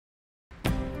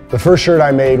The first shirt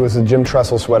I made was the Jim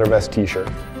Tressel sweater vest t-shirt.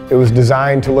 It was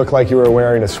designed to look like you were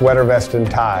wearing a sweater vest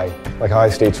and tie, like Ohio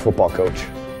State's football coach.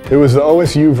 It was the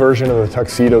OSU version of the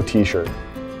tuxedo t-shirt.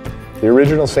 The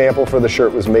original sample for the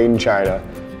shirt was made in China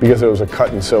because it was a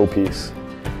cut and sew piece.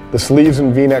 The sleeves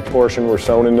and V-neck portion were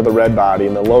sewn into the red body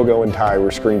and the logo and tie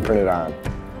were screen printed on.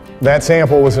 That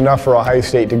sample was enough for Ohio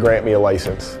State to grant me a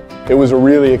license. It was a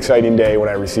really exciting day when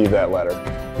I received that letter.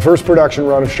 The first production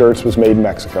run of shirts was made in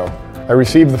Mexico. I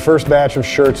received the first batch of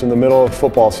shirts in the middle of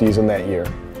football season that year.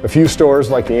 A few stores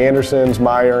like the Andersons,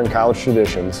 Meyer, and College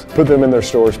Traditions put them in their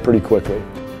stores pretty quickly.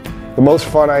 The most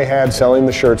fun I had selling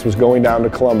the shirts was going down to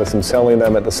Columbus and selling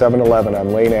them at the 7-Eleven on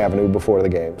Lane Avenue before the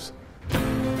games.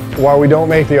 While we don't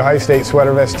make the Ohio State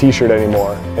sweater vest t-shirt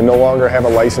anymore and no longer have a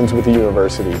license with the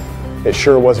university, it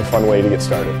sure was a fun way to get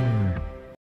started.